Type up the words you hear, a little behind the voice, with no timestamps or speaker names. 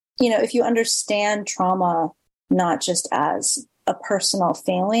if you understand trauma, not just as a personal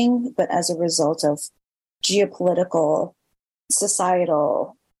failing, but as a result of geopolitical,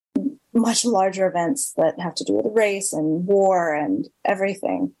 societal, much larger events that have to do with race and war and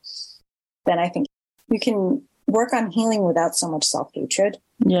everything, then I think you can work on healing without so much self-hatred.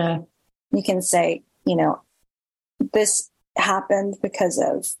 Yeah. You can say, this happened because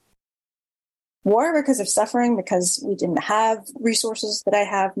of war, because of suffering, because we didn't have resources that I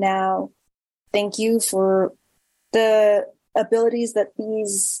have now. Thank you for the abilities that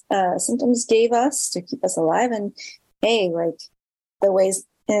these symptoms gave us to keep us alive. And hey, like the ways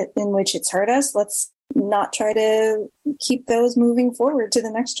in which it's hurt us, let's not try to keep those moving forward to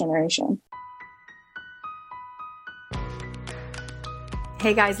the next generation.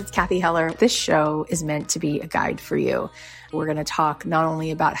 Hey guys, it's Kathy Heller. This show is meant to be a guide for you. We're going to talk not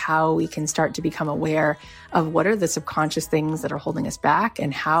only about how we can start to become aware of what are the subconscious things that are holding us back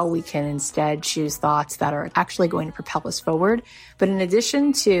and how we can instead choose thoughts that are actually going to propel us forward. But in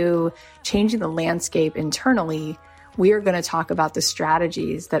addition to changing the landscape internally, we are going to talk about the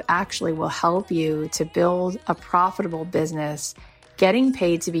strategies that actually will help you to build a profitable business, getting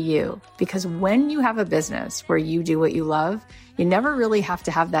paid to be you. Because when you have a business where you do what you love, you never really have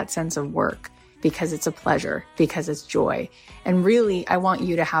to have that sense of work because it's a pleasure, because it's joy. And really, I want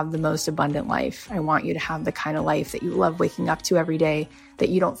you to have the most abundant life. I want you to have the kind of life that you love waking up to every day, that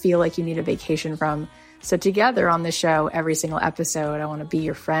you don't feel like you need a vacation from. So together on the show, every single episode, I want to be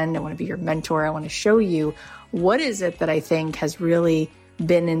your friend. I want to be your mentor. I want to show you what is it that I think has really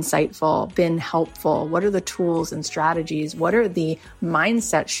been insightful, been helpful? What are the tools and strategies? What are the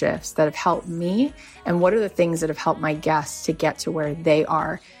mindset shifts that have helped me? And what are the things that have helped my guests to get to where they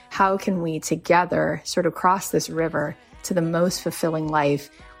are? How can we together sort of cross this river to the most fulfilling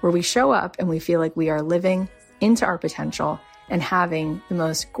life where we show up and we feel like we are living into our potential and having the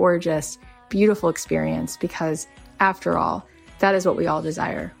most gorgeous, beautiful experience? Because after all, that is what we all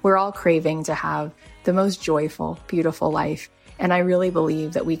desire. We're all craving to have the most joyful, beautiful life. And I really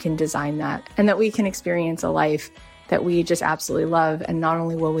believe that we can design that and that we can experience a life that we just absolutely love. And not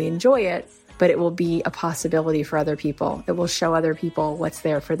only will we enjoy it, but it will be a possibility for other people. It will show other people what's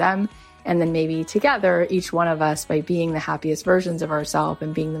there for them. And then maybe together, each one of us, by being the happiest versions of ourselves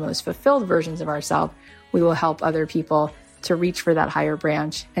and being the most fulfilled versions of ourselves, we will help other people to reach for that higher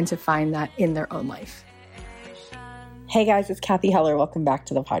branch and to find that in their own life. Hey guys, it's Kathy Heller. Welcome back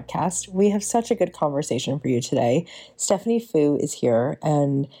to the podcast. We have such a good conversation for you today. Stephanie Foo is here,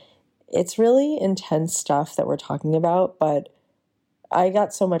 and it's really intense stuff that we're talking about, but I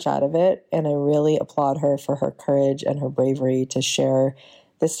got so much out of it, and I really applaud her for her courage and her bravery to share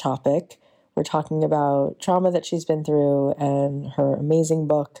this topic. We're talking about trauma that she's been through and her amazing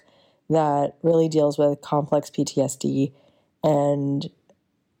book that really deals with complex PTSD, and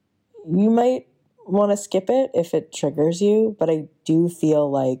you might want to skip it if it triggers you, but I do feel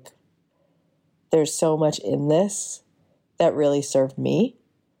like there's so much in this that really served me,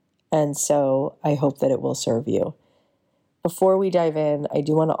 and so I hope that it will serve you. Before we dive in, I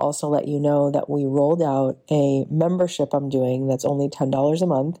do want to also let you know that we rolled out a membership I'm doing that's only $10 a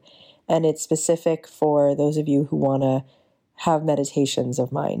month, and it's specific for those of you who want to have meditations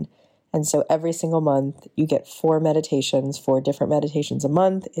of mine. And so every single month, you get 4 meditations, 4 different meditations a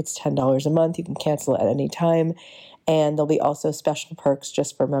month. It's $10 a month. You can cancel it at any time. And there'll be also special perks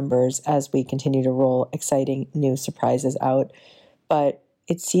just for members as we continue to roll exciting new surprises out. But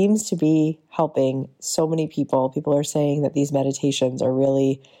it seems to be helping so many people. People are saying that these meditations are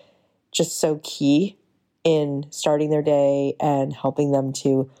really just so key in starting their day and helping them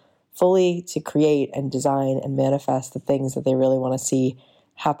to fully to create and design and manifest the things that they really want to see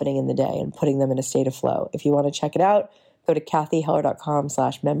happening in the day and putting them in a state of flow. If you want to check it out, go to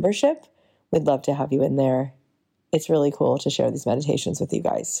kathyheller.com/membership. We'd love to have you in there. It's really cool to share these meditations with you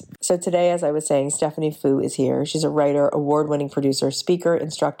guys. So today, as I was saying, Stephanie Foo is here. She's a writer, award-winning producer, speaker,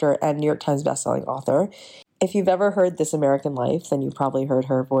 instructor, and New York Times bestselling author. If you've ever heard This American Life, then you probably heard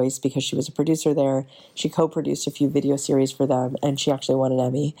her voice because she was a producer there. She co-produced a few video series for them, and she actually won an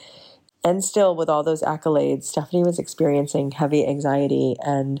Emmy. And still, with all those accolades, Stephanie was experiencing heavy anxiety,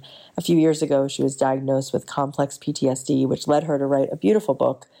 and a few years ago, she was diagnosed with complex PTSD, which led her to write a beautiful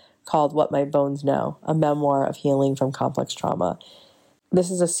book called What My Bones Know, a memoir of healing from complex trauma. This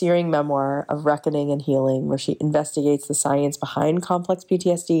is a searing memoir of reckoning and healing where she investigates the science behind complex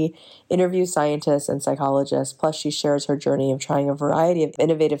PTSD, interviews scientists and psychologists, plus she shares her journey of trying a variety of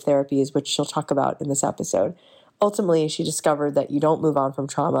innovative therapies, which she'll talk about in this episode. Ultimately, she discovered that you don't move on from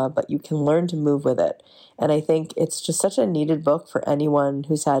trauma, but you can learn to move with it. And I think it's just such a needed book for anyone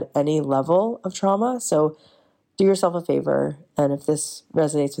who's had any level of trauma. So do yourself a favor And if this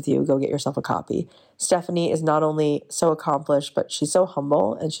resonates with you, go get yourself a copy. Stephanie is not only so accomplished, but she's so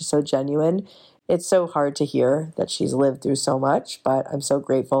humble and she's so genuine. It's so hard to hear that she's lived through so much, but I'm so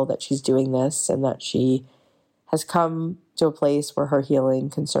grateful that she's doing this and that she has come to a place where her healing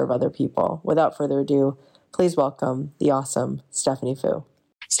can serve other people. Without further ado, please welcome the awesome Stephanie Foo.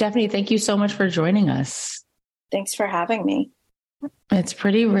 Stephanie, thank you so much for joining us. Thanks for having me. It's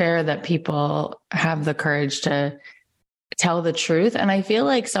pretty rare that people have the courage to tell the truth. And I feel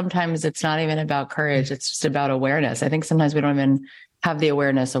like sometimes it's not even about courage. It's just about awareness. I think sometimes we don't even have the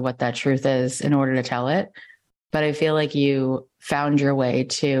awareness of what that truth is in order to tell it. But I feel like you found your way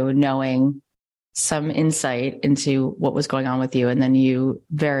to knowing some insight into what was going on with you. And then you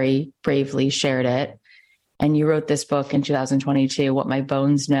very bravely shared it. And you wrote this book in 2022, What My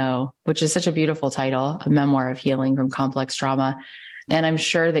Bones Know, which is such a beautiful title, a memoir of healing from complex trauma. And I'm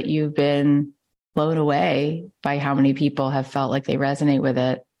sure that you've been blown away by how many people have felt like they resonate with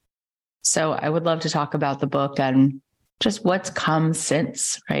it. So I would love to talk about the book and just what's come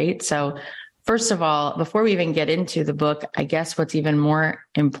since, right? So first of all, before we even get into the book, I guess what's even more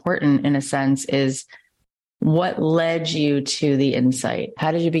important in a sense is what led you to the insight?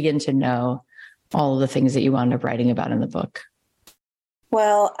 How did you begin to know all of the things that you wound up writing about in the book?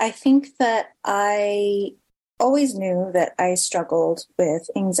 Well, I think that I always knew that I struggled with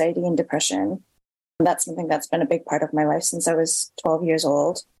anxiety and depression. That's something that's been a big part of my life since I was 12 years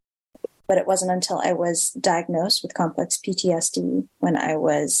old. But it wasn't until I was diagnosed with complex PTSD when I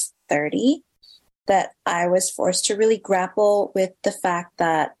was 30 that I was forced to really grapple with the fact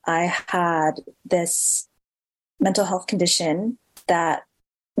that I had this mental health condition that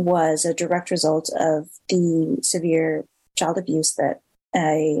was a direct result of the severe child abuse that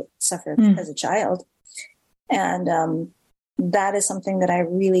I suffered as a child. And that is something that I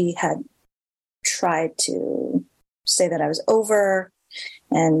really had tried to say that I was over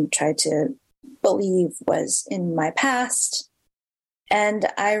and tried to believe was in my past. And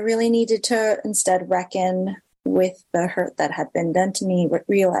I really needed to instead reckon with the hurt that had been done to me, but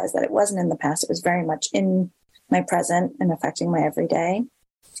realize that it wasn't in the past. It was very much in my present and affecting my everyday.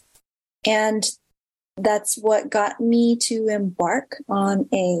 And that's what got me to embark on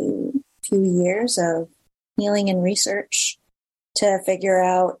a few years of healing and research to figure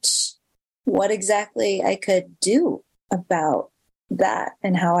out what exactly I could do about that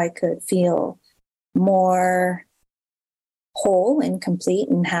and how I could feel more whole and complete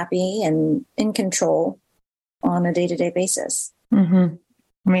and happy and in control on a day-to-day basis. Mm-hmm.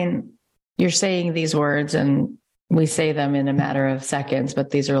 I mean, you're saying these words and we say them in a matter of seconds, but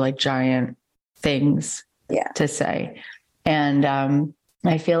these are like giant things to say. And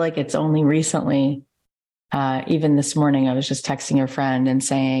I feel like it's only recently, even this morning, I was just texting a friend and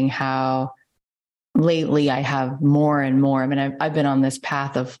saying how lately I have more and more. I mean, I've been on this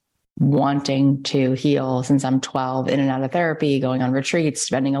path of wanting to heal since I'm 12, in and out of therapy, going on retreats,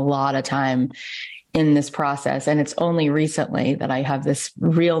 spending a lot of time in this process. And it's only recently that I have this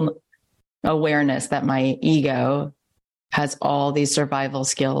real awareness that my ego has all these survival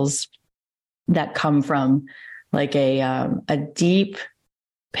skills that come from like a deep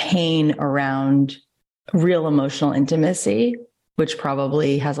pain around real emotional intimacy, which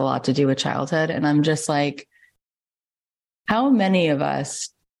probably has a lot to do with childhood. And I'm just like, how many of us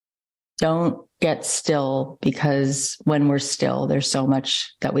don't get still because when we're still, there's so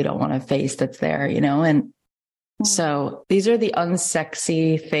much that we don't want to face that's there, you know? And so these are the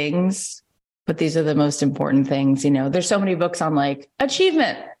unsexy things, but these are the most important things. You know, there's so many books on like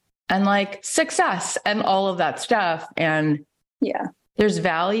achievement and like success and all of that stuff. And there's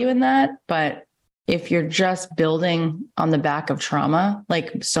value in that. But if you're just building on the back of trauma,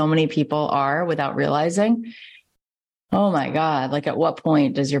 like so many people are without realizing, oh my God, like at what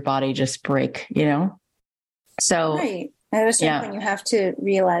point does your body just break, you know? So, right. At a certain point, you have to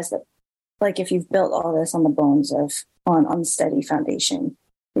realize that, like, if you've built all this on the bones of on unsteady foundation,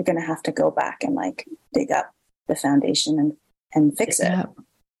 you're going to have to go back and like dig up the foundation and fix it.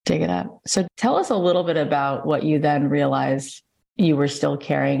 Dig it up. So tell us a little bit about what you then realized you were still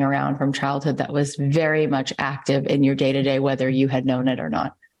carrying around from childhood that was very much active in your day-to-day, whether you had known it or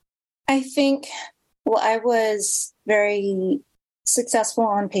not. I think, well, I was very successful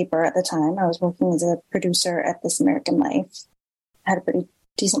on paper at the time. I was working as a producer at This American Life. I had a pretty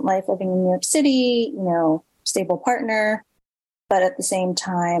decent life living in New York City, you know, stable partner. But at the same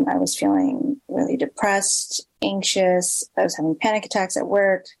time, I was feeling really depressed, anxious. I was having panic attacks at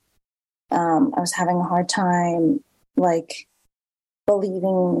work. I was having a hard time, like,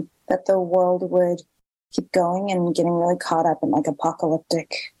 believing that the world would keep going and getting really caught up in, like,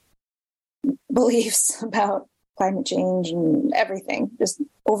 apocalyptic beliefs about climate change and everything, just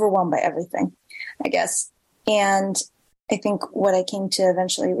overwhelmed by everything, I guess. And I think what I came to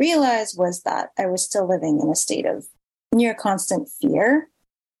eventually realize was that I was still living in a state of near constant fear.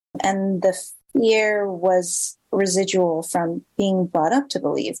 And the fear was residual from being brought up to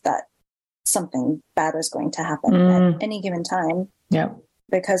believe that something bad was going to happen at any given time. Yeah.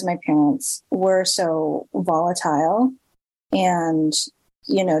 Because my parents were so volatile and,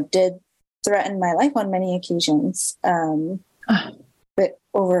 did threaten my life on many occasions, but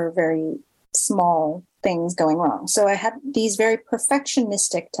over very small things going wrong. So I had these very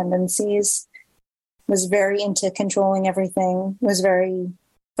perfectionistic tendencies, was very into controlling everything, was very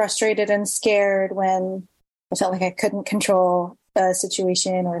frustrated and scared when I felt like I couldn't control a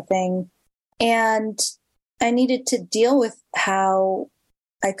situation or a thing. And I needed to deal with how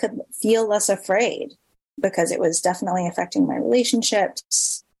I could feel less afraid, because it was definitely affecting my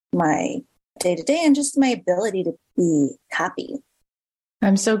relationships, my day-to-day, and just my ability to be happy.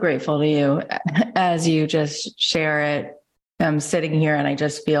 I'm so grateful to you as you just share it. I'm sitting here and I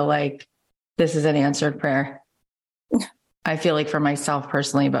just feel like this is an answered prayer. I feel like for myself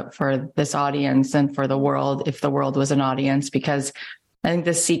personally, but for this audience and for the world, if the world was an audience, because I think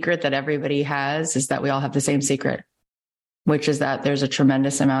the secret that everybody has is that we all have the same secret, which is that there's a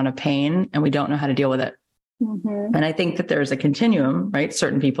tremendous amount of pain and we don't know how to deal with it. Mm-hmm. And I think that there's a continuum, right?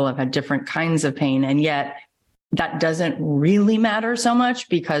 Certain people have had different kinds of pain, and yet that doesn't really matter so much,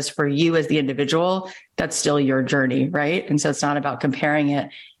 because for you as the individual, that's still your journey, right? And so it's not about comparing it,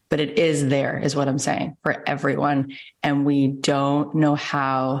 but it is there, is what I'm saying, for everyone. And we don't know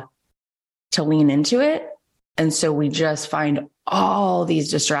how to lean into it. And so we just find all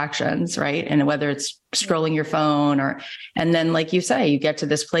these distractions, right? And whether it's scrolling your phone and then, like you say, you get to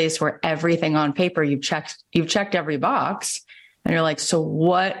this place where everything on paper, you've checked every box, and you're like, so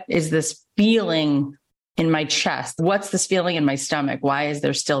what is this feeling in my chest? What's this feeling in my stomach? Why is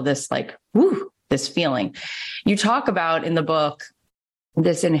there still this this feeling? You talk about in the book,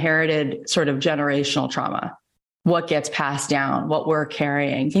 this inherited sort of generational trauma, what gets passed down, what we're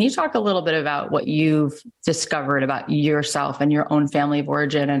carrying. Can you talk a little bit about what you've discovered about yourself and your own family of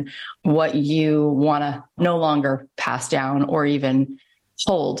origin, and what you want to no longer pass down or even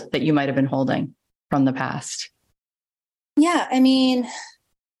hold that you might have been holding from the past? Yeah, I mean,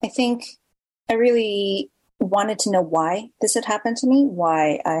 I think I really wanted to know why this had happened to me,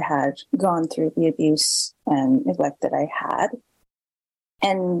 why I had gone through the abuse and neglect that I had.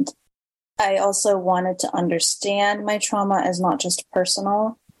 And I also wanted to understand my trauma as not just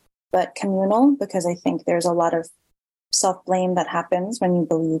personal, but communal, because I think there's a lot of self-blame that happens when you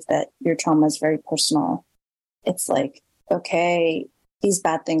believe that your trauma is very personal. It's like, okay, these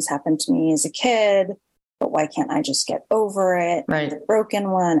bad things happened to me as a kid, but why can't I just get over it? Right. I'm the broken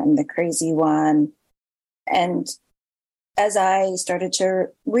one, I'm the crazy one. And as I started to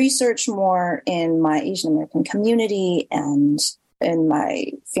research more in my Asian American community and in my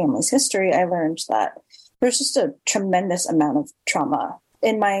family's history, I learned that there's just a tremendous amount of trauma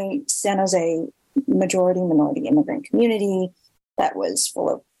in my San Jose minority immigrant community that was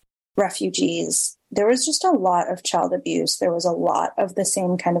full of refugees. There was just a lot of child abuse. There was a lot of the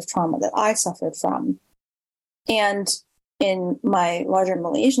same kind of trauma that I suffered from. And in my larger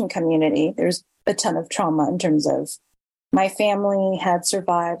Malaysian community, there's a ton of trauma in terms of my family had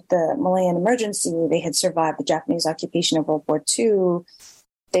survived the Malayan emergency. They had survived the Japanese occupation of World War II.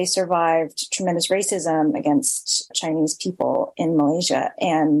 They survived tremendous racism against Chinese people in Malaysia.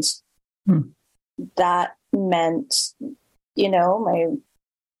 And that meant, my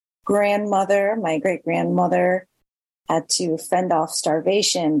grandmother, my great-grandmother had to fend off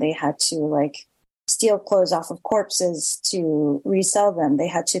starvation. They had to steal clothes off of corpses to resell them. They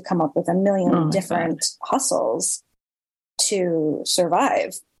had to come up with a million different hustles to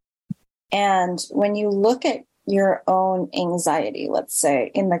survive. And when you look at your own anxiety, let's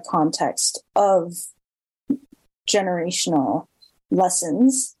say, in the context of generational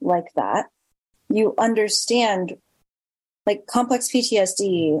lessons like that, you understand, complex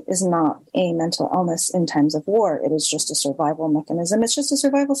PTSD is not a mental illness in times of war. It is just a survival mechanism. It's just a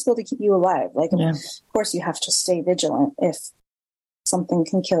survival skill to keep you alive. Of course, you have to stay vigilant if something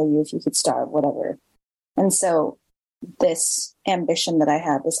can kill you, if you could starve, whatever. And so this ambition that I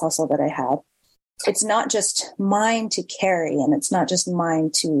had, this hustle that I had, it's not just mine to carry, and it's not just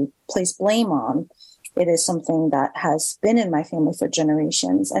mine to place blame on. It is something that has been in my family for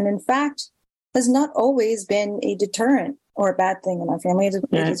generations, and in fact, has not always been a deterrent or a bad thing in our family. It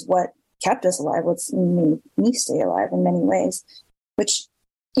is what kept us alive, what's made me stay alive in many ways, which,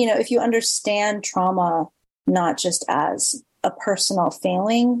 if you understand trauma, not just as a personal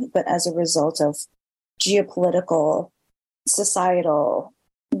failing, but as a result of geopolitical, societal,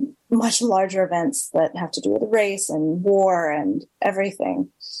 much larger events that have to do with race and war and everything,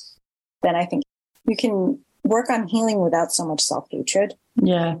 then I think you can work on healing without so much self-hatred.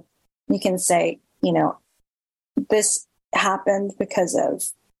 Yeah. You can say, this happened because of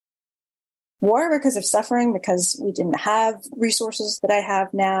war, because of suffering, because we didn't have resources that I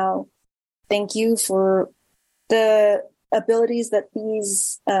have now. Thank you for the abilities that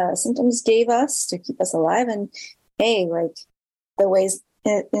these symptoms gave us to keep us alive. And hey, like the ways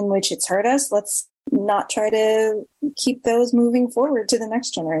in which it's hurt us, let's not try to keep those moving forward to the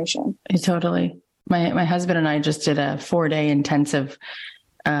next generation. Totally. My husband and I just did a 4-day intensive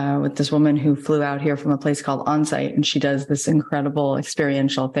with this woman who flew out here from a place called Onsite, and she does this incredible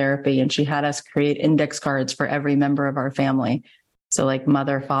experiential therapy. And she had us create index cards for every member of our family. So like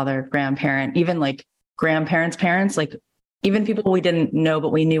mother, father, grandparent, even like grandparents, parents, like even people we didn't know,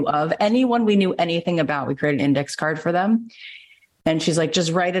 but we knew of, anyone we knew anything about, we created an index card for them. And she's like,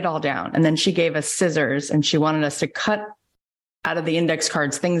 just write it all down. And then she gave us scissors and she wanted us to cut out of the index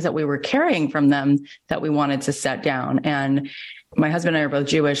cards things that we were carrying from them that we wanted to set down. And my husband and I are both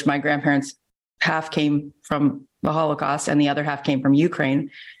Jewish. My grandparents, half came from the Holocaust and the other half came from Ukraine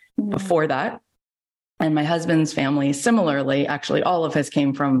before that. And my husband's family, similarly, actually, all of his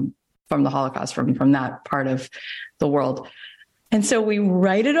came from the Holocaust, from that part of the world. And so we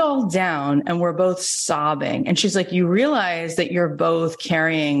write it all down and we're both sobbing. And she's like, you realize that you're both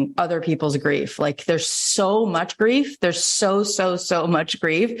carrying other people's grief. Like there's so much grief. There's so much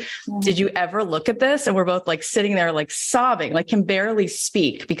grief. Did you ever look at this? And we're both like sitting there, like sobbing, like can barely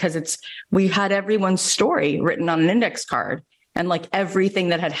speak because we had everyone's story written on an index card and like everything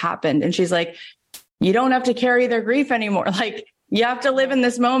that had happened. And she's like, you don't have to carry their grief anymore. Like you have to live in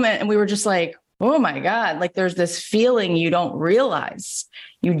this moment. And we were just like, oh my God, like there's this feeling you don't realize.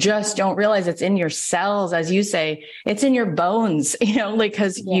 You just don't realize it's in your cells. As you say, it's in your bones, like,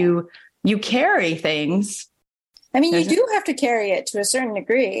 cause you carry things. I mean, you do have to carry it to a certain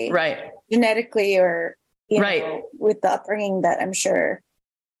degree, right? Genetically or, with the upbringing that I'm sure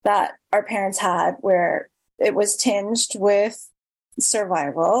that our parents had, where it was tinged with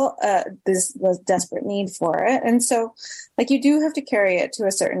survival, this was desperate need for it. And so like you do have to carry it to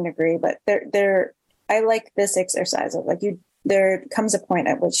a certain degree, but I like this exercise of like there comes a point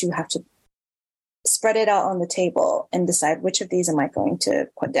at which you have to spread it out on the table and decide which of these am I going to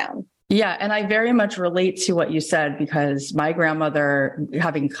put down. Yeah. And I very much relate to what you said, because my grandmother,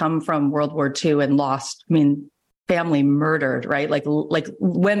 having come from World War II and lost, family murdered, right? Like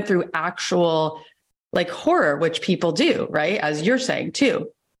went through actual like horror, which people do, right? As you're saying too.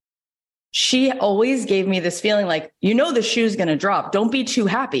 She always gave me this feeling like, the shoe's going to drop. Don't be too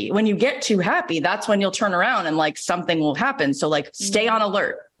happy. When you get too happy, that's when you'll turn around and like something will happen. So like stay on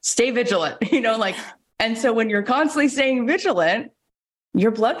alert, stay vigilant, and so when you're constantly staying vigilant,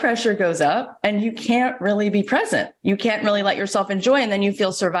 your blood pressure goes up and you can't really be present. You can't really let yourself enjoy. And then you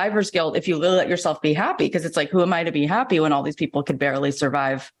feel survivor's guilt if you really let yourself be happy, because it's like, who am I to be happy when all these people could barely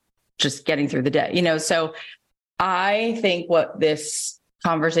survive just getting through the day, So I think what this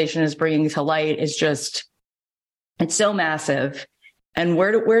conversation is bringing to light is just, it's so massive. And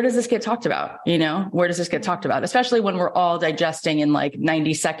where does this get talked about? Where does this get talked about? Especially when we're all digesting in like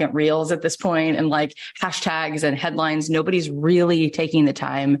 90-second reels at this point and like hashtags and headlines. Nobody's really taking the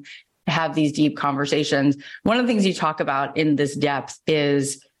time to have these deep conversations. One of the things you talk about in this depth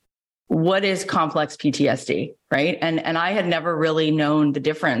is what is complex PTSD, right? And I had never really known the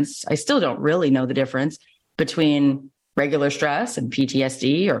difference. I still don't really know the difference between regular stress and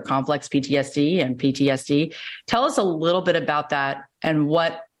PTSD, or complex PTSD and PTSD. Tell us a little bit about that and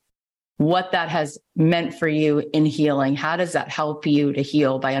what that has meant for you in healing. How does that help you to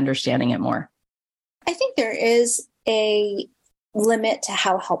heal by understanding it more? I think there is a limit to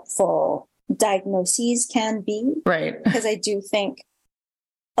how helpful diagnoses can be. Right. Because I do think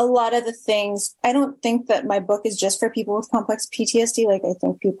a lot of the things, I don't think that my book is just for people with complex PTSD. Like I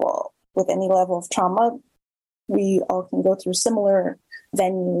think people with any level of trauma, we all can go through similar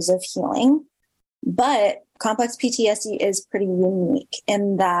venues of healing. But complex PTSD is pretty unique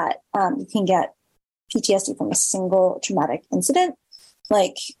in that you can get PTSD from a single traumatic incident,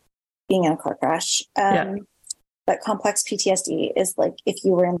 like being in a car crash. But complex PTSD is like if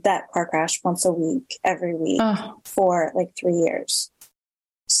you were in that car crash once a week, every week for like 3 years.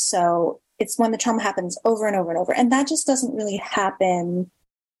 So it's when the trauma happens over and over and over. And that just doesn't really happen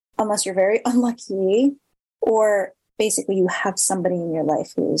unless you're very unlucky, or basically you have somebody in your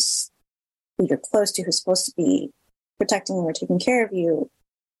life who you're close to, who's supposed to be protecting you or taking care of you,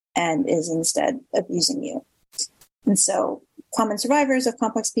 and is instead abusing you. And so common survivors of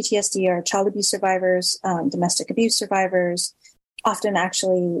complex PTSD are child abuse survivors, domestic abuse survivors, often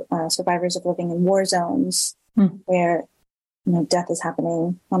actually survivors of living in war zones where death is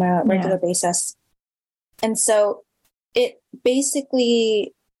happening on a regular basis. And so it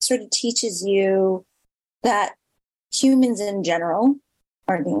basically sort of teaches you that humans in general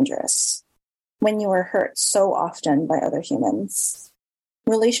are dangerous. When you are hurt so often by other humans,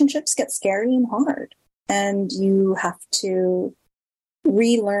 relationships get scary and hard, and you have to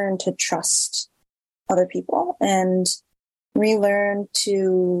relearn to trust other people and relearn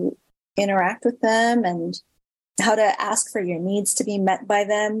to interact with them and how to ask for your needs to be met by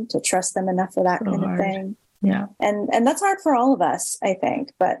them, to trust them enough for that kind of thing. Yeah. And that's hard for all of us, I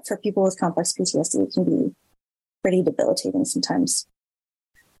think. But for people with complex PTSD, it can be pretty debilitating sometimes.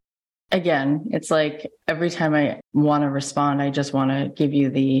 Again, it's like every time I want to respond, I just want to give you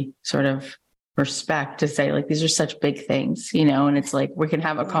the sort of respect to say, like, these are such big things, and it's like we can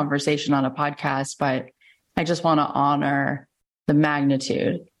have a conversation on a podcast, but I just want to honor the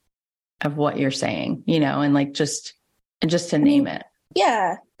magnitude of what you're saying, and like just to name it.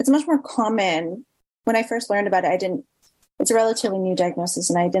 Yeah, it's much more common. When I first learned about it, it's a relatively new diagnosis,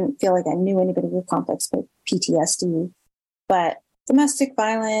 and I didn't feel like I knew anybody with complex PTSD, but domestic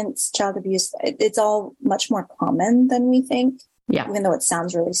violence, child abuse, it's all much more common than we think. Yeah. Even though it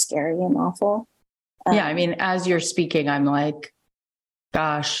sounds really scary and awful. Yeah. I mean, as you're speaking, I'm like,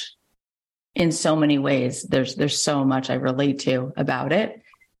 gosh, in so many ways, there's so much I relate to about it.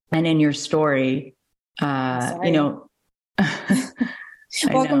 And in your story, Welcome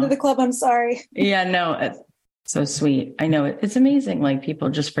to the club. I'm sorry. Yeah, no, it's so sweet. I know it's amazing. Like, people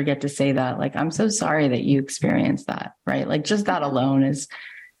just forget to say that. Like, I'm so sorry that you experienced that, right? Like, just that alone is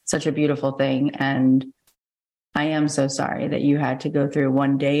such a beautiful thing. And I am so sorry that you had to go through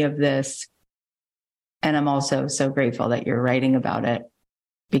one day of this. And I'm also so grateful that you're writing about it,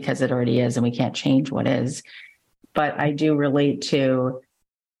 because it already is and we can't change what is. But I do relate to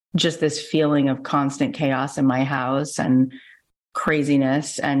just this feeling of constant chaos in my house and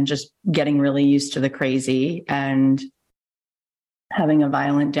craziness, and just getting really used to the crazy, and having a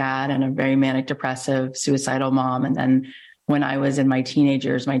violent dad and a very manic depressive suicidal mom. And then when I was in my teenage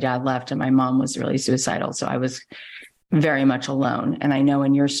years, my dad left and my mom was really suicidal. So I was very much alone. And I know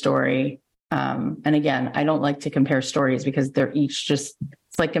in your story, and again, I don't like to compare stories because they're each just,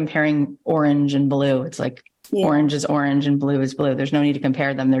 it's like comparing orange and blue. It's like orange is orange and blue is blue. There's no need to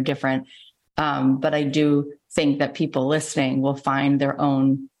compare them. They're different. But I do think that people listening will find their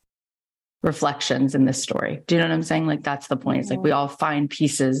own reflections in this story. Do you know what I'm saying? Like, that's the point. It's like we all find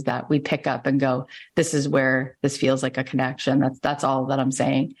pieces that we pick up and go, this is where this feels like a connection. That's all that I'm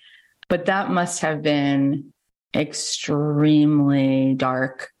saying. But that must have been extremely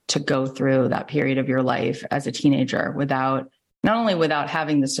dark to go through that period of your life as a teenager not only without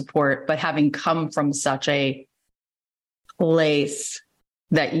having the support, but having come from such a place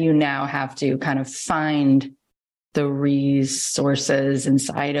that you now have to kind of find the resources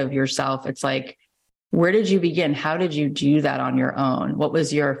inside of yourself. It's like, where did you begin? How did you do that on your own? What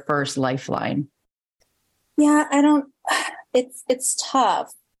was your first lifeline? Yeah, it's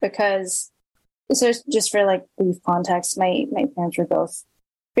tough because, so just for like brief context, my parents were both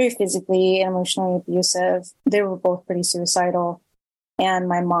very physically and emotionally abusive. They were both pretty suicidal. And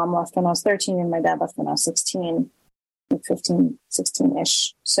my mom left when I was 13 and my dad left when I was 16. 15,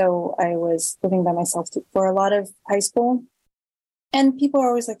 16-ish. So I was living by myself for a lot of high school. And people are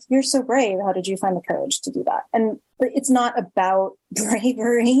always like, you're so brave. How did you find the courage to do that? And it's not about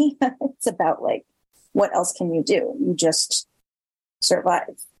bravery. It's about like, what else can you do? You just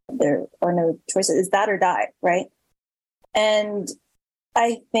survive. There are no choices. It's that or die, right? And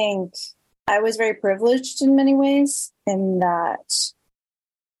I think I was very privileged in many ways in that,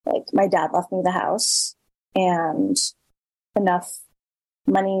 like, my dad left me the house and enough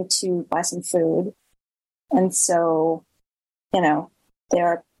money to buy some food. And so, there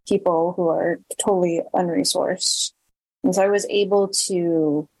are people who are totally unresourced. And so I was able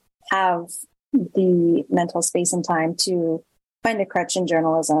to have the mental space and time to find a crutch in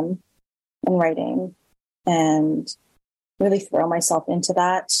journalism and writing and really throw myself into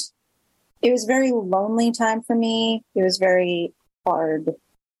that. It was a very lonely time for me. It was very hard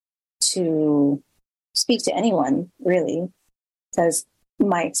to speak to anyone, really, because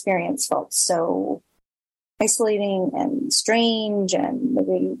my experience felt so isolating and strange, and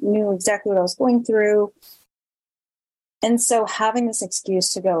nobody knew exactly what I was going through. And so having this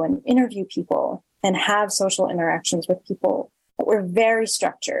excuse to go and interview people and have social interactions with people that were very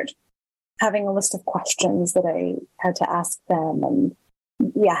structured, having a list of questions that I had to ask them, and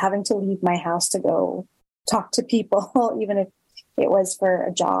having to leave my house to go talk to people, even if it was for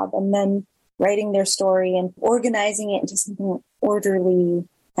a job, and then writing their story and organizing it into something orderly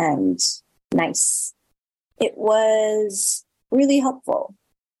and nice. It was really helpful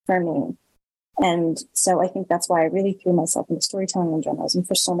for me. And so I think that's why I really threw myself into storytelling and journalism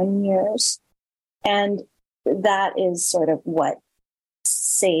for so many years. And that is sort of what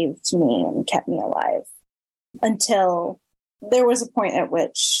saved me and kept me alive until there was a point at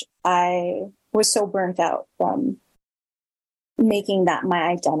which I was so burnt out from making that my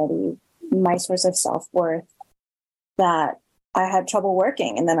identity, my source of self-worth, that I had trouble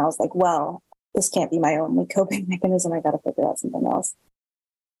working. And then I was like, well, this can't be my only coping mechanism. I got to figure out something else.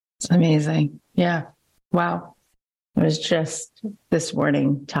 It's amazing. Yeah. Wow. I was just this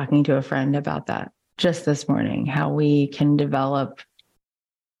morning talking to a friend about that. Just this morning, how we can develop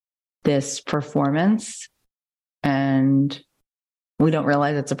this performance and we don't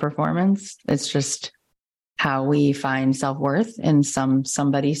realize it's a performance. It's just how we find self-worth in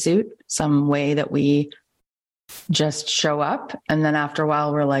somebody suit, some way that we just show up. And then after a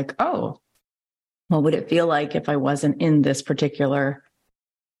while, we're like, oh, what would it feel like if I wasn't in this particular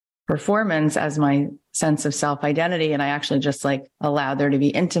performance as my sense of self-identity? And I actually just like allow there to be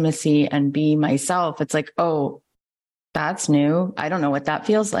intimacy and be myself. It's like, oh, that's new. I don't know what that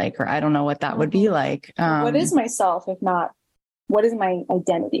feels like, or I don't know what that would be like. What is myself if not, what is my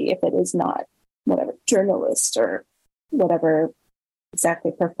identity if it is not whatever journalist or whatever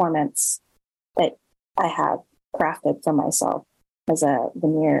exactly performance that I have crafted for myself as a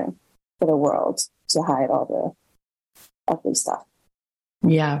veneer for the world to hide all the ugly stuff.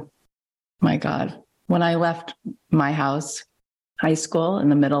 Yeah. My God. When I left my house, high school, in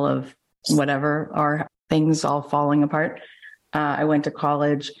the middle of whatever, our things all falling apart, I went to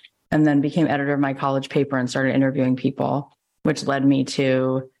college and then became editor of my college paper and started interviewing people, which led me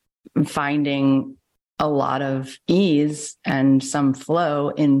to finding a lot of ease and some flow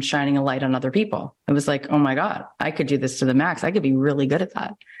in shining a light on other people. It was like, oh my God, I could do this to the max. I could be really good at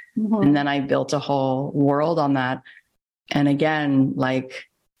that. Mm-hmm. And then I built a whole world on that. And again, like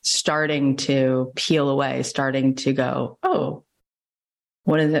starting to peel away, starting to go, oh,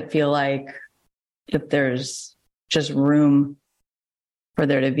 what does it feel like if there's just room for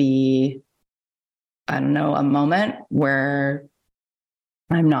there to be, I don't know, a moment where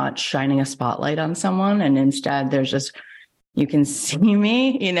I'm not shining a spotlight on someone and instead there's just, you can see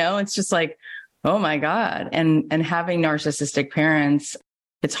me, it's just like, oh my God. And having narcissistic parents,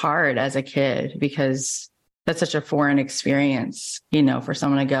 it's hard as a kid because that's such a foreign experience, for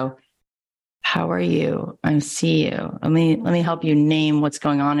someone to go, how are you? I see you. Let me help you name what's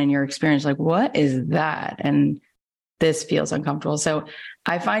going on in your experience. Like, what is that? And this feels uncomfortable. So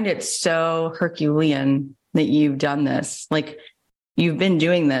I find it so Herculean that you've done this. Like you've been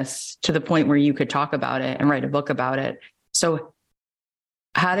doing this to the point where you could talk about it and write a book about it. So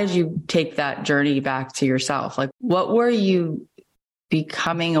how did you take that journey back to yourself? Like, what were you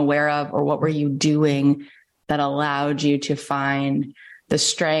becoming aware of, or what were you doing that allowed you to find the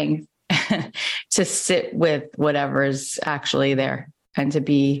strength to sit with whatever's actually there and to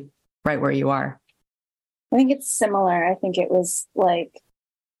be right where you are? I think it's similar. I think it was like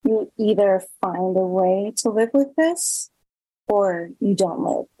you either find a way to live with this or you don't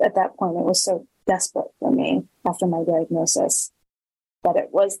live. At that point, it was so desperate for me after my diagnosis that it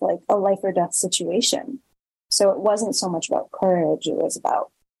was like a life or death situation. So it wasn't so much about courage. It was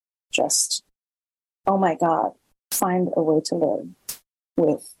about just, oh my God, find a way to live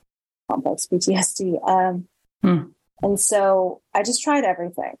with complex PTSD. And so I just tried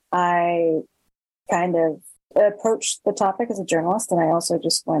everything. I kind of approached the topic as a journalist, and I also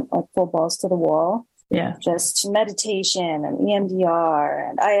just went like full balls to the wall. Yeah. Just meditation and EMDR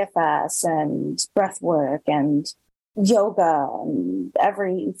and IFS and breath work and yoga and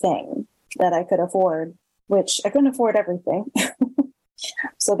everything that I could afford, which I couldn't afford everything.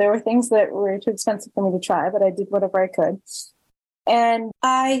 So there were things that were too expensive for me to try, but I did whatever I could. And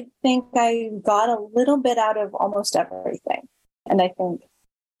I think I got a little bit out of almost everything. And I think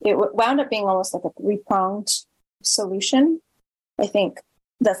it wound up being almost like a three-pronged solution. I think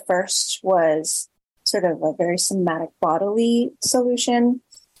the first was sort of a very somatic bodily solution,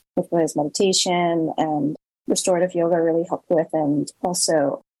 which was meditation and restorative yoga really helped with, and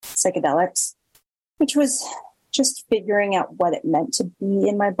also psychedelics, which was just figuring out what it meant to be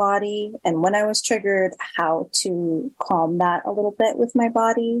in my body. And when I was triggered, how to calm that a little bit with my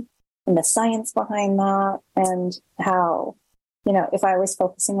body and the science behind that, and how, if I was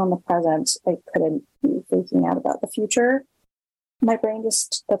focusing on the present, I couldn't be freaking out about the future. My brain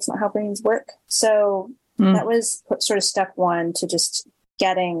that's not how brains work. So that was sort of step one to just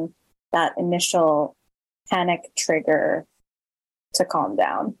getting that initial panic trigger to calm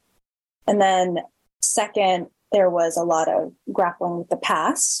down. And then second, there was a lot of grappling with the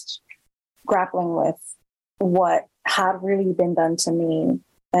past, grappling with what had really been done to me,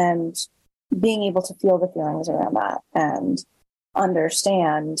 and being able to feel the feelings around that and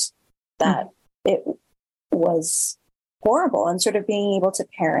understand that it was horrible, and sort of being able to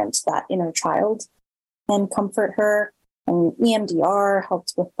parent that inner child and comfort her. And EMDR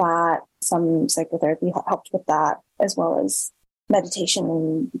helped with that. Some psychotherapy helped with that, as well as meditation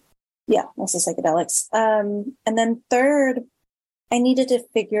and also psychedelics. And then third, I needed to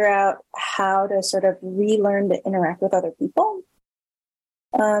figure out how to sort of relearn to interact with other people,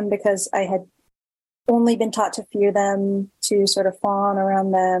 because I had only been taught to fear them, to sort of fawn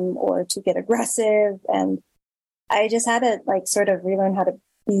around them, or to get aggressive. And I just had to sort of relearn how to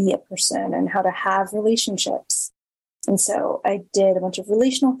be a person and how to have relationships. And so I did a bunch of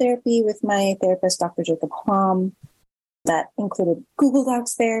relational therapy with my therapist, Dr. Jacob Hom, that included Google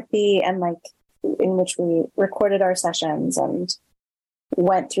Docs therapy, and in which we recorded our sessions and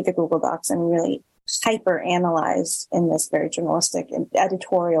went through the Google Docs and really hyper analyzed in this very journalistic and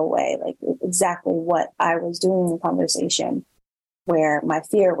editorial way, exactly what I was doing in conversation, where my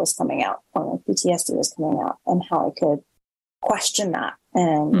fear was coming out, or my PTSD was coming out, and how I could question that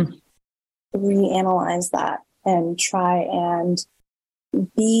and reanalyze that and try and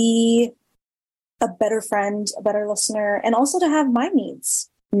be a better friend, a better listener, and also to have my needs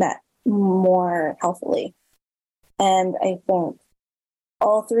met more healthily. And I think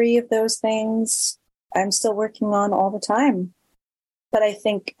all three of those things I'm still working on all the time. But I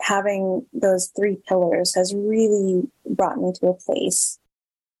think having those three pillars has really brought me to a place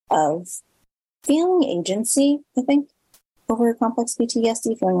of feeling agency, I think, over complex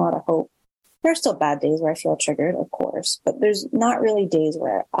PTSD, feeling a lot of hope. There are still bad days where I feel triggered, of course, but there's not really days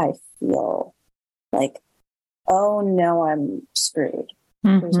where I feel like, oh no, I'm screwed.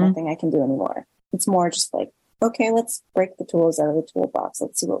 There's nothing I can do anymore. It's more just okay, let's break the tools out of the toolbox.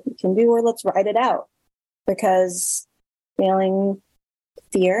 Let's see what we can do, or let's ride it out. Because feeling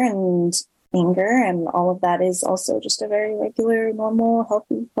fear and anger and all of that is also just a very regular, normal,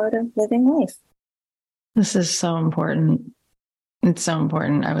 healthy part of living life. This is so important. It's so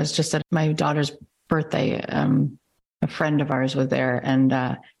important. I was just at my daughter's birthday. A friend of ours was there, and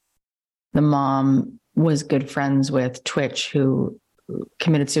the mom was good friends with Twitch, who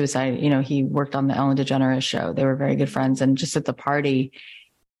committed suicide. He worked on the Ellen DeGeneres show. They were very good friends. And just at the party,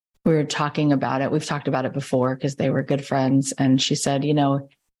 we were talking about it. We've talked about it before because they were good friends. And she said,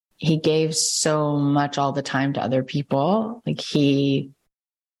 he gave so much all the time to other people. He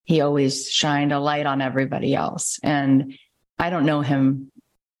always shined a light on everybody else. And I don't know him,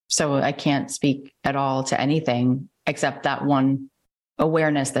 so I can't speak at all to anything except that one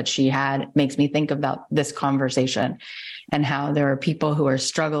awareness that she had makes me think about this conversation and how there are people who are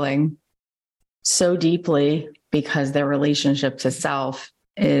struggling so deeply because their relationship to self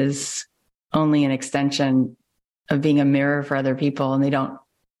is only an extension of being a mirror for other people, and they don't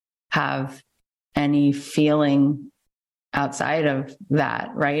have any feeling outside of that,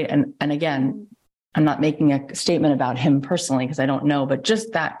 right? And again, I'm not making a statement about him personally because I don't know, but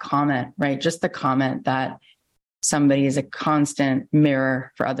just that comment, right? Just the comment that somebody is a constant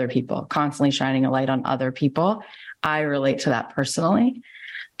mirror for other people, constantly shining a light on other people. I relate to that personally.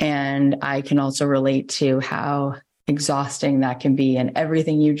 And I can also relate to how exhausting that can be, and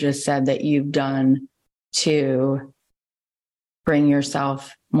everything you just said that you've done to bring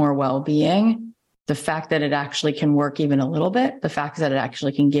yourself more well-being. The fact that it actually can work even a little bit, the fact that it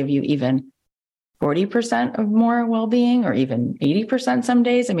actually can give you even 40% of more well-being, or even 80% some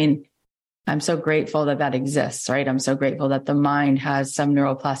days. I mean, I'm so grateful that that exists, right? I'm so grateful that the mind has some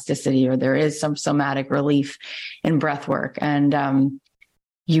neuroplasticity, or there is some somatic relief in breath work. And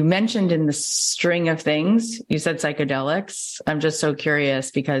you mentioned in the string of things, you said psychedelics. I'm just so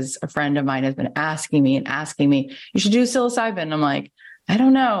curious because a friend of mine has been asking me, you should do psilocybin. I'm like, I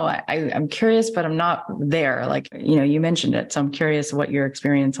don't know. I'm curious, but I'm not there. You mentioned it. So I'm curious what your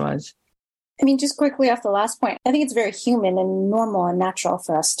experience was. I mean, just quickly off the last point, I think it's very human and normal and natural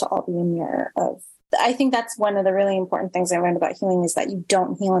for us to all be in mirror of. I think that's one of the really important things I learned about healing, is that you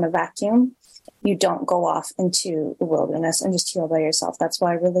don't heal in a vacuum. You don't go off into the wilderness and just heal by yourself. That's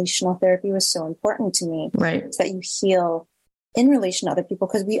why relational therapy was so important to me. Right. Is that you heal in relation to other people,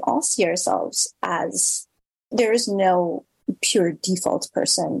 because we all see ourselves as, there is no pure default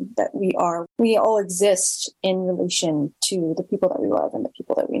person that we are. We all exist in relation to the people that we love and the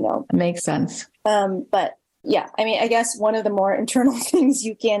people that we know. It makes sense. But yeah, I mean, I guess one of the more internal things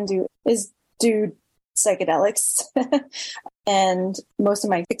you can do is do psychedelics. And most of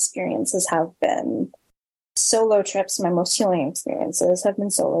my experiences have been solo trips. My most healing experiences have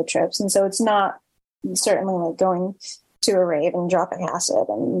been solo trips. And so it's not certainly like going to a rave and dropping acid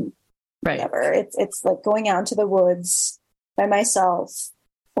and whatever. It's like going out into the woods by myself,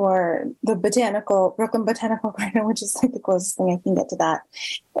 or the Brooklyn Botanical Garden, which is like the closest thing I can get to that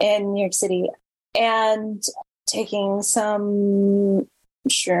in New York City, and taking some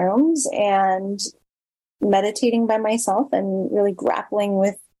shrooms and meditating by myself and really grappling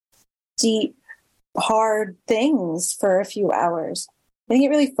with deep, hard things for a few hours. I think it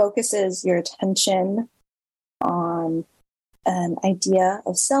really focuses your attention on an idea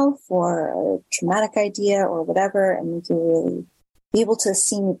of self or a traumatic idea or whatever, and make you really be able to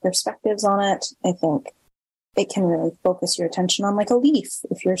see new perspectives on it. I think it can really focus your attention on like a leaf,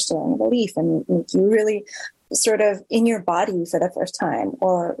 if you're staring at a leaf, and make you really sort of in your body for the first time,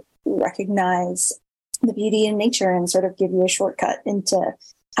 or recognize the beauty in nature and sort of give you a shortcut into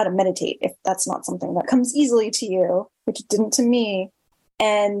how to meditate if that's not something that comes easily to you, which it didn't to me.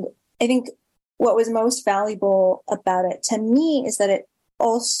 And I think what was most valuable about it to me is that it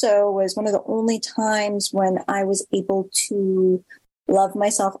also was one of the only times when I was able to love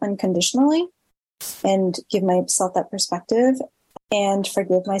myself unconditionally and give myself that perspective and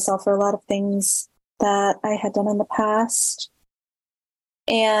forgive myself for a lot of things that I had done in the past.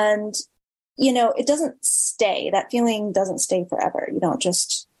 And, you know, it doesn't stay. That feeling doesn't stay forever. You don't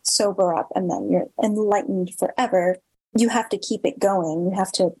just sober up and then you're enlightened forever. You have to keep it going. You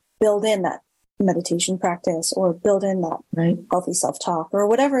have to build in that meditation practice or build in that healthy self-talk or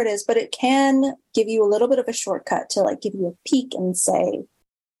whatever it is. But it can give you a little bit of a shortcut to like give you a peek and say,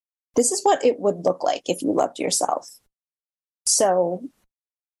 this is what it would look like if you loved yourself. So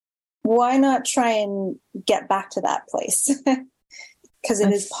why not try and get back to that place? Because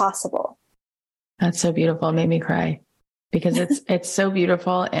it is possible. That's so beautiful. It made me cry because it's so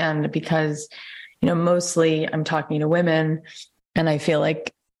beautiful. And because, you know, mostly I'm talking to women, and I feel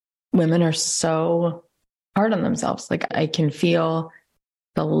like women are so hard on themselves. Like I can feel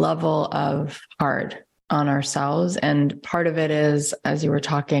the level of hard on ourselves. And part of it is, as you were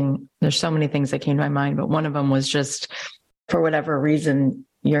talking, there's so many things that came to my mind, but one of them was just, for whatever reason,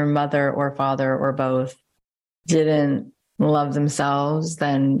 your mother or father or both didn't love themselves,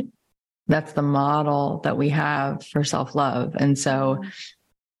 then that's the model that we have for self-love. And so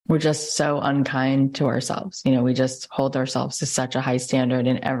we're just so unkind to ourselves. You know, we just hold ourselves to such a high standard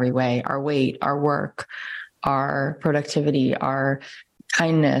in every way: our weight, our work, our productivity, our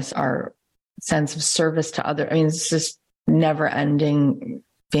kindness, our sense of service to others. I mean, it's just never ending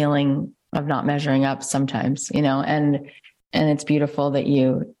feeling of not measuring up sometimes, you know, and it's beautiful that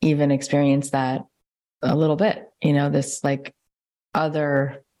you even experience that a little bit, you know, this like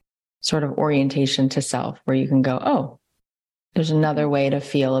other sort of orientation to self where you can go, oh, there's another way to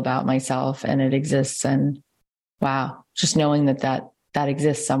feel about myself and it exists. And wow, just knowing that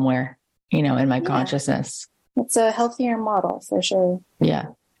exists somewhere, you know, in my consciousness. It's a healthier model for sure. Yeah.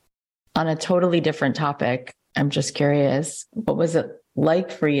 On a totally different topic, I'm just curious, what was it like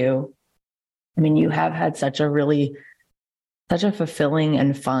for you? I mean, you have had such a fulfilling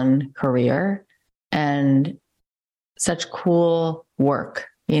and fun career and such cool work,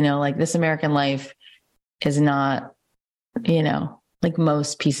 you know, like This American Life is not, you know, like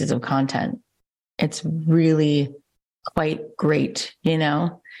most pieces of content. It's really quite great, you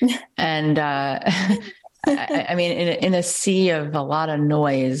know? And I mean, in a sea of a lot of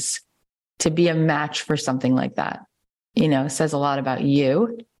noise, to be a match for something like that, you know, says a lot about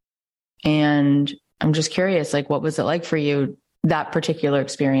you. And I'm just curious, like, what was it like for you, that particular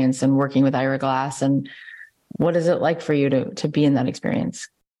experience and working with Ira Glass? And what is it like for you to be in that experience?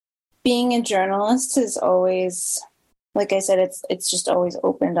 Being a journalist is always, like I said, it's just always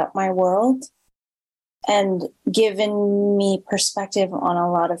opened up my world and given me perspective on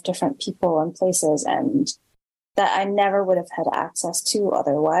a lot of different people and places, and that I never would have had access to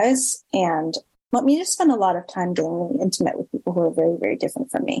otherwise. And let me just spend a lot of time getting really intimate with people who are very, very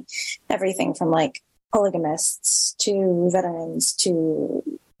different from me. Everything from like polygamists to veterans to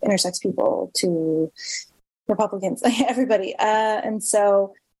intersex people to Republicans, everybody. And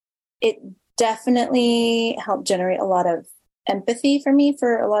so it definitely helped generate a lot of empathy for me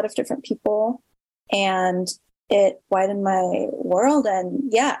for a lot of different people. And it widened my world.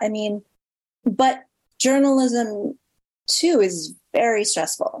 And yeah, I mean, but journalism too is very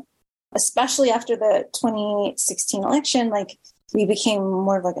stressful, especially after the 2016 election. Like we became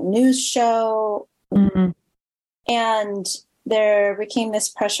more of like a news show. Mm-hmm. And there became this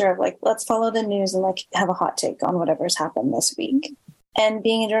pressure of like, let's follow the news and like have a hot take on whatever's happened this week. And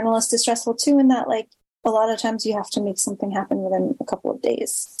being a journalist is stressful too, in that like a lot of times you have to make something happen within a couple of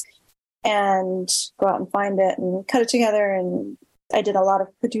days. and go out and find it and cut it together. And I did a lot of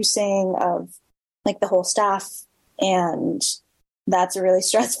producing of like the whole staff. And that's a really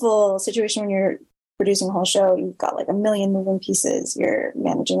stressful situation when you're producing a whole show. You've got like a million moving pieces. You're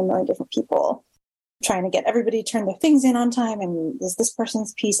managing a million different people, trying to get everybody to turn their things in on time. And does this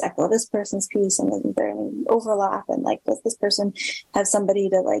person's piece echo this person's piece? And isn't there any overlap? And like, does this person have somebody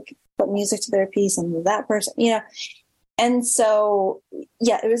to like put music to their piece and that person, And so,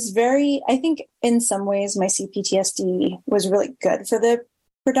 yeah, it was I think in some ways my CPTSD was really good for the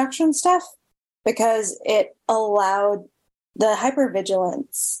production stuff because it allowed the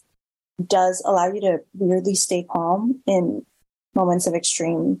hypervigilance does allow you to weirdly stay calm in moments of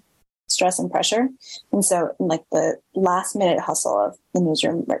extreme stress and pressure. And so in like the last minute hustle of the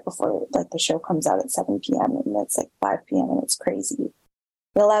newsroom right before like the show comes out at 7 p.m. and it's like 5 p.m. and it's crazy.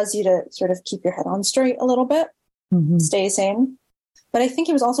 It allows you to sort of keep your head on straight a little bit, stay sane. But I think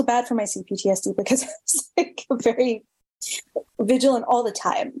it was also bad for my CPTSD because I was like very vigilant all the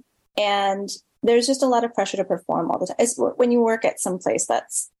time. And there's just a lot of pressure to perform all the time. It's when you work at some place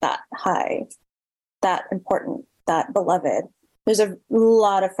that's that high, that important, that beloved, there's a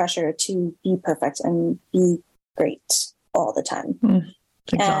lot of pressure to be perfect and be great all the time.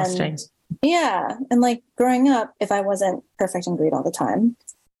 It's exhausting. And like growing up, if I wasn't perfect and great all the time,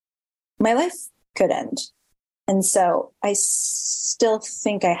 my life could end. And so I still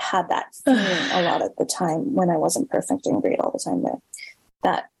think I had that feeling a lot of the time when I wasn't perfect and great all the time.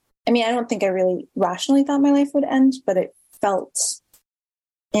 I don't think I really rationally thought my life would end, but it felt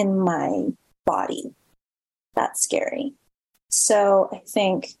in my body that scary. So I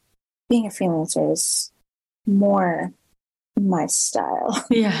think being a freelancer is more my style.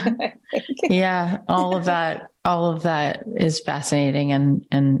 Yeah. Yeah. All of that is fascinating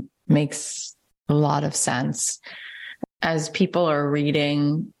and makes a lot of sense. As people are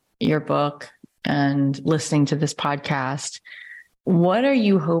reading your book and listening to this podcast, what are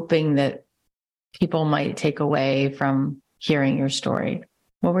you hoping that people might take away from hearing your story?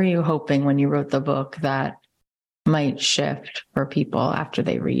 What were you hoping when you wrote the book that might shift for people after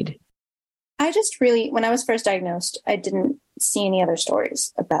they read? I just when I was first diagnosed, I didn't see any other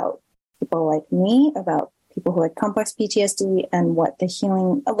stories about people like me, about people who had complex PTSD and what the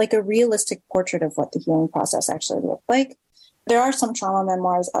healing, like a realistic portrait of what the healing process actually looked like. There are some trauma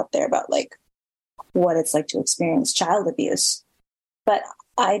memoirs out there about like what it's like to experience child abuse, but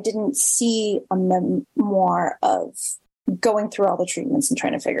I didn't see a memoir of going through all the treatments and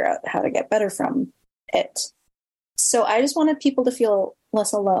trying to figure out how to get better from it. So I just wanted people to feel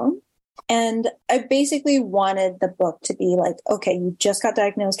less alone. And I basically wanted the book to be like, okay, you just got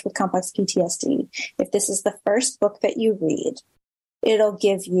diagnosed with complex PTSD. If this is the first book that you read, it'll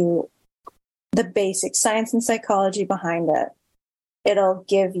give you the basic science and psychology behind it. It'll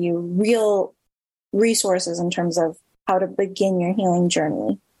give you real resources in terms of how to begin your healing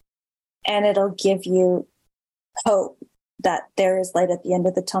journey. And it'll give you hope that there is light at the end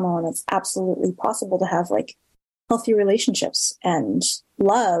of the tunnel and it's absolutely possible to have like healthy relationships and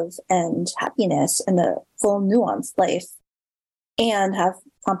love and happiness and a full nuanced life and have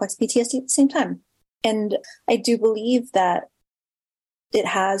complex PTSD at the same time. And I do believe that it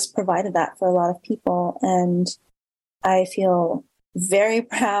has provided that for a lot of people. And I feel very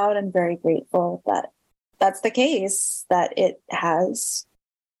proud and very grateful that that's the case, that it has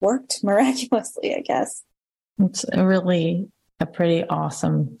worked miraculously, I guess. It's really a pretty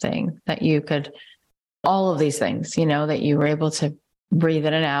awesome thing that you could, all of these things, that you were able to breathe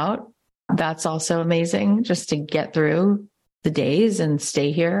in and out. That's also amazing, just to get through the days and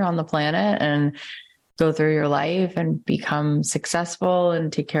stay here on the planet and go through your life and become successful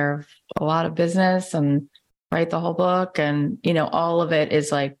and take care of a lot of business and write the whole book. And, all of it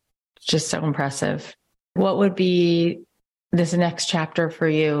is like just so impressive. What would be this next chapter for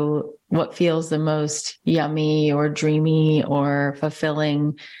you? What feels the most yummy or dreamy or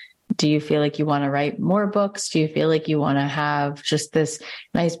fulfilling? Do you feel like you want to write more books? Do you feel like you want to have just this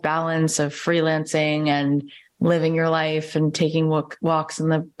nice balance of freelancing and living your life and taking walks in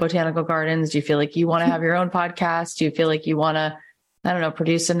the botanical gardens? Do you feel like you want to have your own podcast? Do you feel like you want to,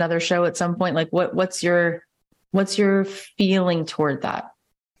 produce another show at some point? Like what's your feeling toward that?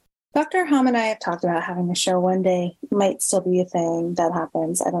 Dr. Hom and I have talked about having a show one day. It might still be a thing that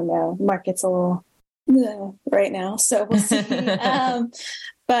happens. I don't know. Market's a little right now, so we'll see.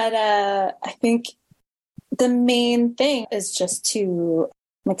 But I think the main thing is just to,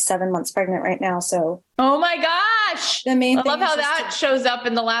 I'm like 7 months pregnant right now. So, oh my gosh, the main I love how that shows up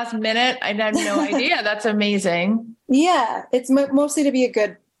in the last minute. I had no idea. That's amazing. Yeah, it's mostly to be a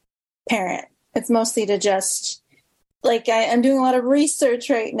good parent. It's mostly to just like I'm doing a lot of research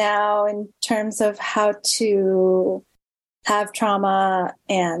right now in terms of how to have trauma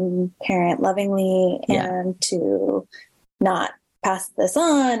and parent lovingly and to not pass this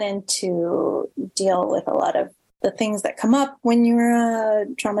on and to deal with a lot of the things that come up when you're a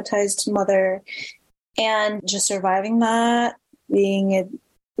traumatized mother, and just surviving that, being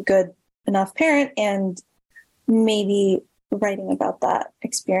a good enough parent, and maybe writing about that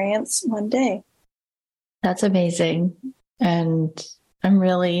experience one day. That's amazing. And I'm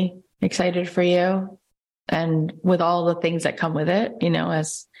really excited for you. And with all the things that come with it, you know,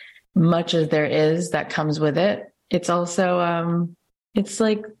 as much as there is that comes with it, it's also, it's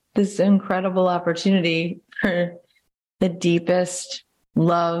like this incredible opportunity for the deepest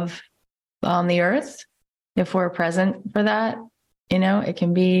love on the earth. If we're present for that, you know, it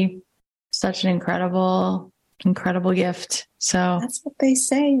can be such an incredible gift. So that's what they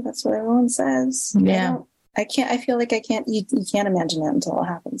say. That's what everyone says. Yeah. I feel like I can't, you can't imagine it until it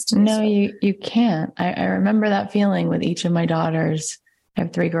happens to you. No, you can't. I remember that feeling with each of my daughters. I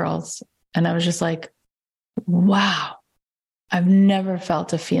have 3 girls. And I was just like, wow, I've never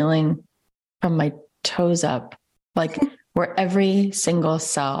felt a feeling from my toes up, like where every single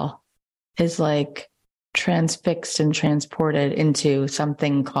cell is like transfixed and transported into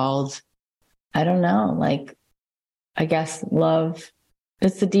something called, I don't know, like, I guess love.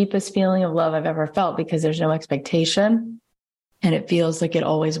 It's the deepest feeling of love I've ever felt because there's no expectation and it feels like it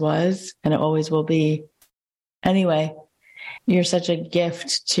always was and it always will be. Anyway, you're such a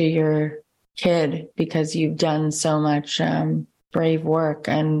gift to your kid because you've done so much brave work,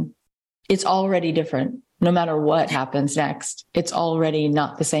 and it's already different. No matter what happens next, it's already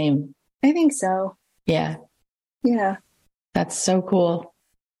not the same. I think so. Yeah. Yeah. That's so cool.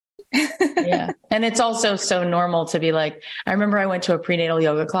 Yeah. And it's also so normal to be like, I remember I went to a prenatal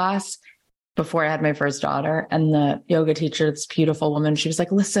yoga class before I had my first daughter, and the yoga teacher, this beautiful woman, she was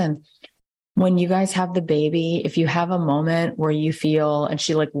like, listen, when you guys have the baby, if you have a moment where you feel, and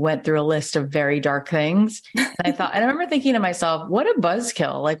she like went through a list of very dark things. And I remember thinking to myself, what a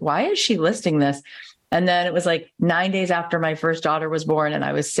buzzkill. Like, why is she listing this? And then it was like 9 days after my first daughter was born, and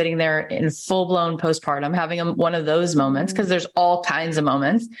I was sitting there in full blown postpartum, having one of those moments, because there's all kinds of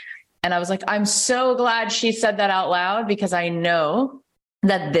moments. And I was like, I'm so glad she said that out loud, because I know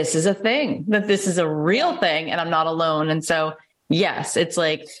that this is a thing, that this is a real thing, and I'm not alone. And so, yes, it's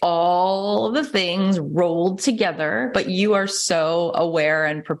like all the things rolled together, but you are so aware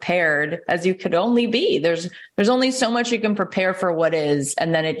and prepared as you could only be. There's only so much you can prepare for what is.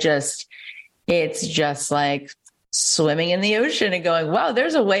 And then it's just like swimming in the ocean and going, wow,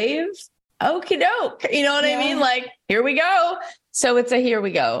 there's a wave. Okie doke. You know what I mean? Like, here we go. So it's a here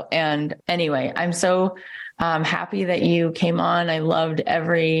we go. And anyway, I'm so happy that you came on. I loved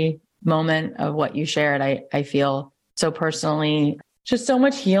every moment of what you shared. I feel so personally, just so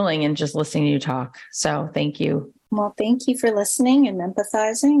much healing and just listening to you talk. So thank you. Well, thank you for listening and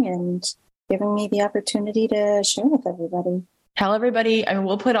empathizing and giving me the opportunity to share with everybody. Tell everybody, I mean,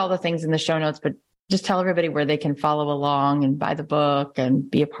 we'll put all the things in the show notes, but just tell everybody where they can follow along and buy the book and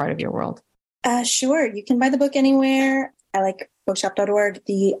be a part of your world. Sure. You can buy the book anywhere. I like bookshop.org.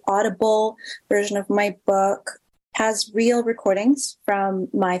 The Audible version of my book has real recordings from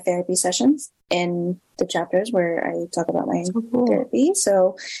my therapy sessions in the chapters where I talk about my therapy.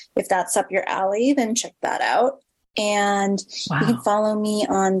 So if that's up your alley, then check that out. And you can follow me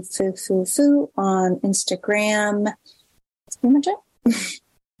on Foo on Instagram. That's pretty much it.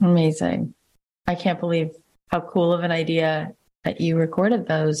 Amazing. I can't believe how cool of an idea that you recorded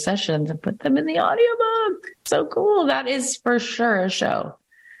those sessions and put them in the audiobook. So cool. That is for sure a show.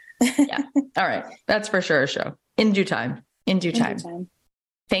 Yeah. All right. That's for sure a show. In due time.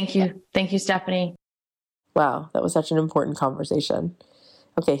 Thank you. Thank you, Stephanie. Wow. That was such an important conversation.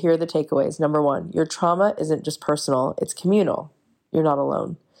 Okay. Here are the takeaways. Number 1, your trauma isn't just personal. It's communal. You're not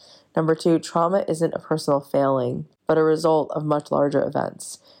alone. Number 2, trauma isn't a personal failing, but a result of much larger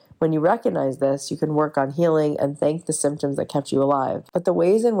events. When you recognize this, you can work on healing and thank the symptoms that kept you alive. But the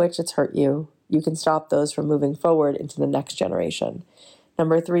ways in which it's hurt you, you can stop those from moving forward into the next generation.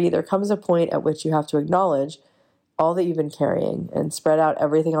 Number 3, there comes a point at which you have to acknowledge all that you've been carrying and spread out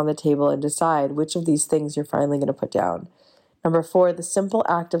everything on the table and decide which of these things you're finally going to put down. Number 4, the simple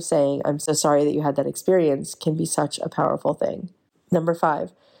act of saying, I'm so sorry that you had that experience, can be such a powerful thing. Number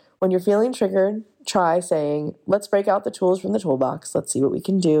 5, when you're feeling triggered, try saying, let's break out the tools from the toolbox. Let's see what we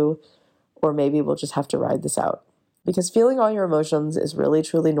can do. Or maybe we'll just have to ride this out. Because feeling all your emotions is really,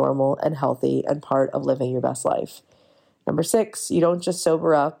 truly normal and healthy and part of living your best life. Number 6, you don't just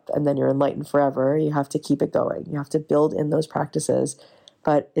sober up and then you're enlightened forever. You have to keep it going. You have to build in those practices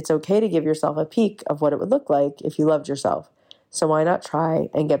but it's okay to give yourself a peek of what it would look like if you loved yourself. So why not try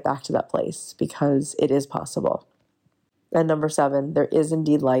and get back to that place, because it is possible. And number 7, there is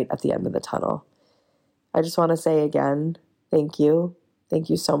indeed light at the end of the tunnel. I just want to say again, thank you. Thank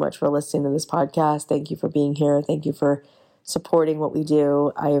you so much for listening to this podcast. Thank you for being here. Thank you for supporting what we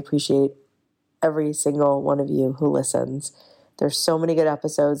do. I appreciate every single one of you who listens. There's so many good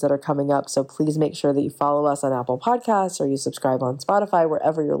episodes that are coming up, so please make sure that you follow us on Apple Podcasts or you subscribe on Spotify,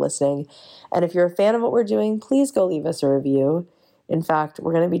 wherever you're listening. And if you're a fan of what we're doing, please go leave us a review. In fact,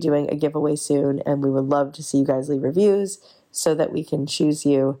 we're going to be doing a giveaway soon, and we would love to see you guys leave reviews so that we can choose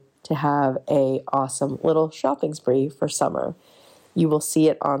you to have a awesome little shopping spree for summer. You will see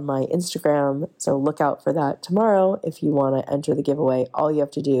it on my Instagram, so look out for that tomorrow. If you want to enter the giveaway, all you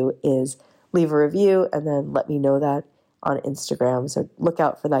have to do is leave a review and then let me know that on Instagram. So look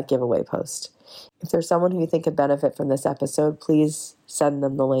out for that giveaway post. If there's someone who you think could benefit from this episode, please send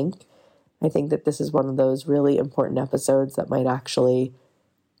them the link. I think that this is one of those really important episodes that might actually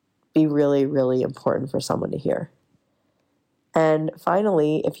be really, really important for someone to hear. And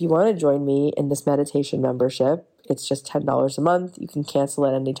finally, if you want to join me in this meditation membership, it's just $10 a month. You can cancel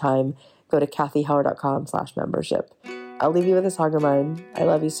at any time. Go to kathyheller.com/membership. I'll leave you with a song of mine. I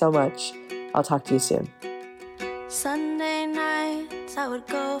love you so much. I'll talk to you soon. Sunday nights I would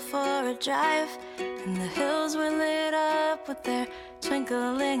go for a drive, and the hills were lit up with their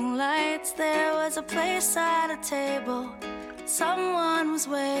twinkling lights. There was a place at a table, someone was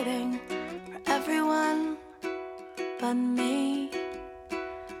waiting for everyone but me.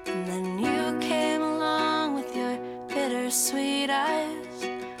 And then you came along with your bittersweet eyes.